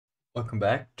Welcome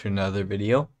back to another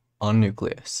video on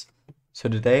Nucleus. So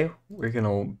today we're going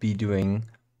to be doing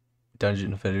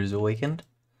Dungeon Defenders Awakened.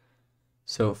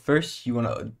 So first you want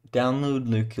to download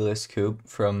Nucleus Coop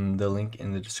from the link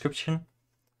in the description.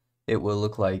 It will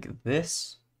look like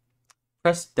this.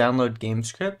 Press download game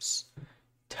scripts,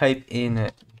 type in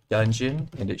dungeon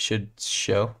and it should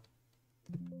show.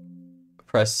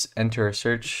 Press enter a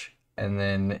search and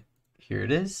then here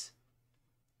it is.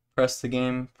 Press the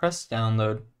game, press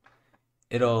download.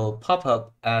 It'll pop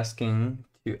up asking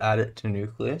to add it to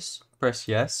Nucleus. Press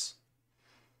yes.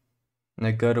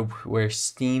 Now go to where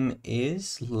Steam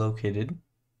is located.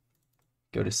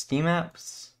 Go to Steam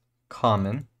Apps,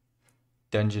 Common,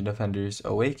 Dungeon Defenders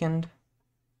Awakened.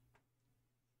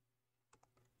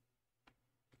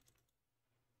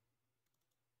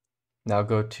 Now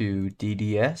go to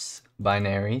DDS,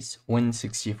 Binaries,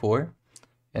 Win64,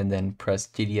 and then press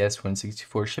DDS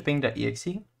Win64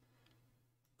 Shipping.exe.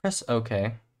 Press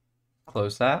OK.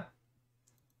 Close that.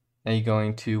 Now you're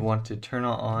going to want to turn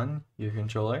on your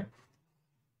controller.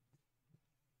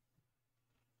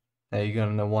 Now you're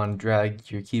going to want to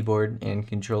drag your keyboard and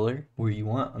controller where you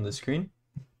want on the screen.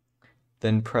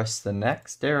 Then press the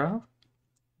next arrow,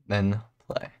 then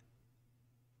play.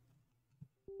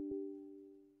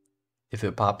 If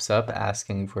it pops up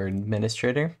asking for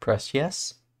administrator, press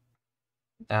yes.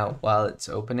 Now while it's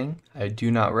opening, I do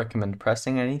not recommend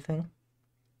pressing anything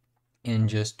and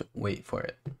just wait for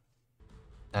it.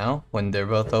 Now, when they're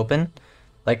both open,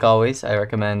 like always, I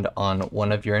recommend on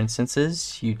one of your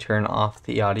instances, you turn off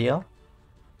the audio.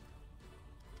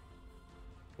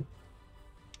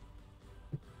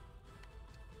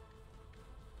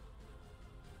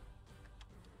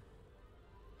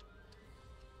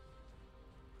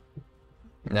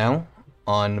 Now,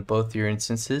 on both your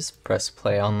instances, press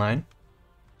play online.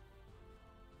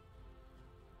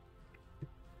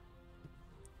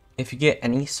 If you get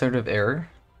any sort of error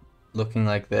looking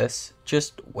like this,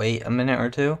 just wait a minute or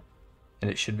two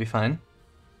and it should be fine.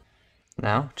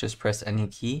 Now just press any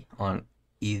key on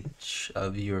each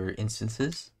of your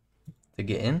instances to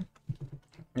get in.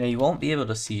 Now you won't be able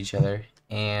to see each other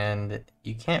and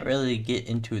you can't really get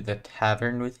into the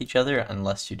tavern with each other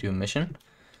unless you do a mission.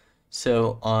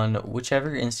 So on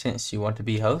whichever instance you want to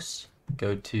be host,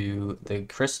 go to the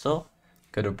crystal,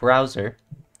 go to browser,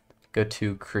 go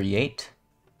to create,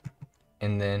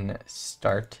 and then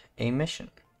start a mission.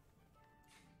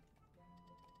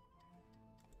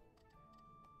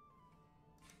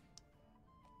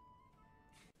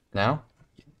 Now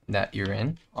that you're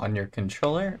in on your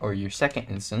controller or your second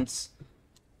instance,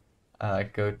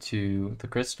 go to the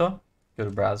crystal, go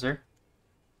to browser,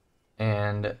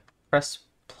 and press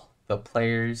the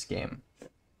player's game.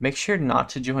 Make sure not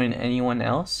to join anyone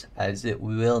else as it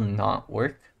will not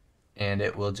work and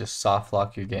it will just soft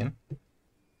lock your game.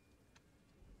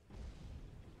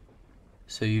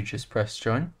 So you just press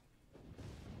join,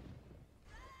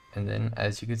 and then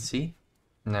as you can see,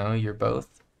 now you're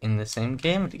both in the same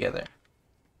game together.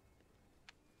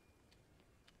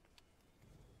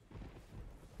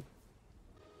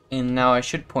 And now I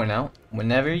should point out,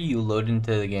 whenever you load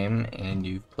into the game and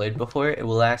you've played before, it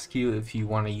will ask you if you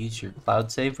want to use your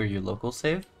cloud save or your local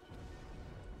save.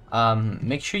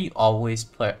 Make sure you always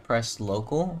press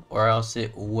local or else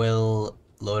it will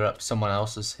load up someone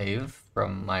else's save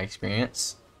from my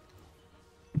experience.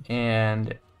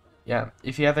 And yeah,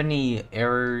 if you have any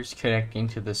errors connecting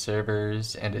to the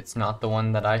servers and it's not the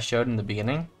one that I showed in the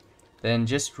beginning, then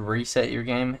just reset your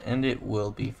game and it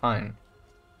will be fine.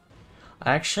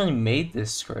 I actually made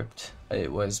this script.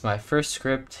 It was my first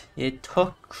script. It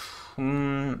took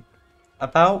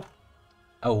about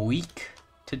a week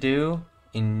to do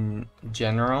in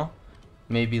general,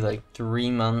 maybe like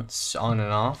 3 months on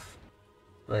and off,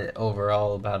 but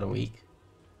overall about a week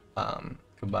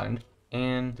combined.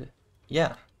 And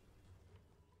yeah,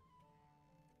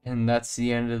 and that's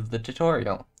the end of the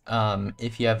tutorial.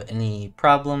 If you have any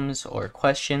problems or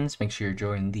questions, make sure you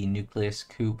join the Nucleus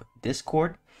Coop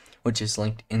Discord, which is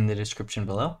linked in the description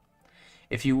below.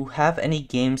 If you have any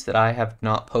games that I have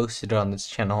not posted on this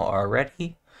channel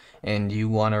already and you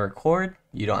want to record,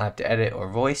 you don't have to edit or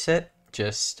voice it,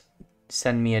 just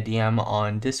send me a DM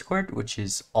on Discord, which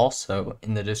is also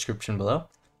in the description below.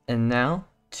 And now,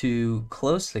 to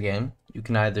close the game, you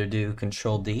can either do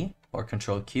Control D or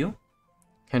Control Q.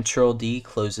 Control D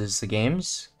closes the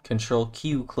games, Control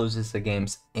Q closes the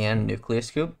games and Nucleus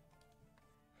Coop.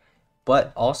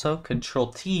 But also Control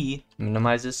T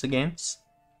minimizes the games,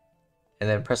 and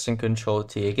then pressing Control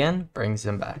T again brings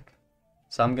them back.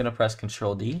 So I'm going to press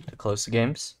Control D to close the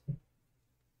games,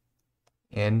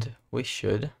 and we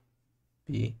should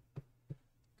be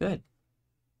good.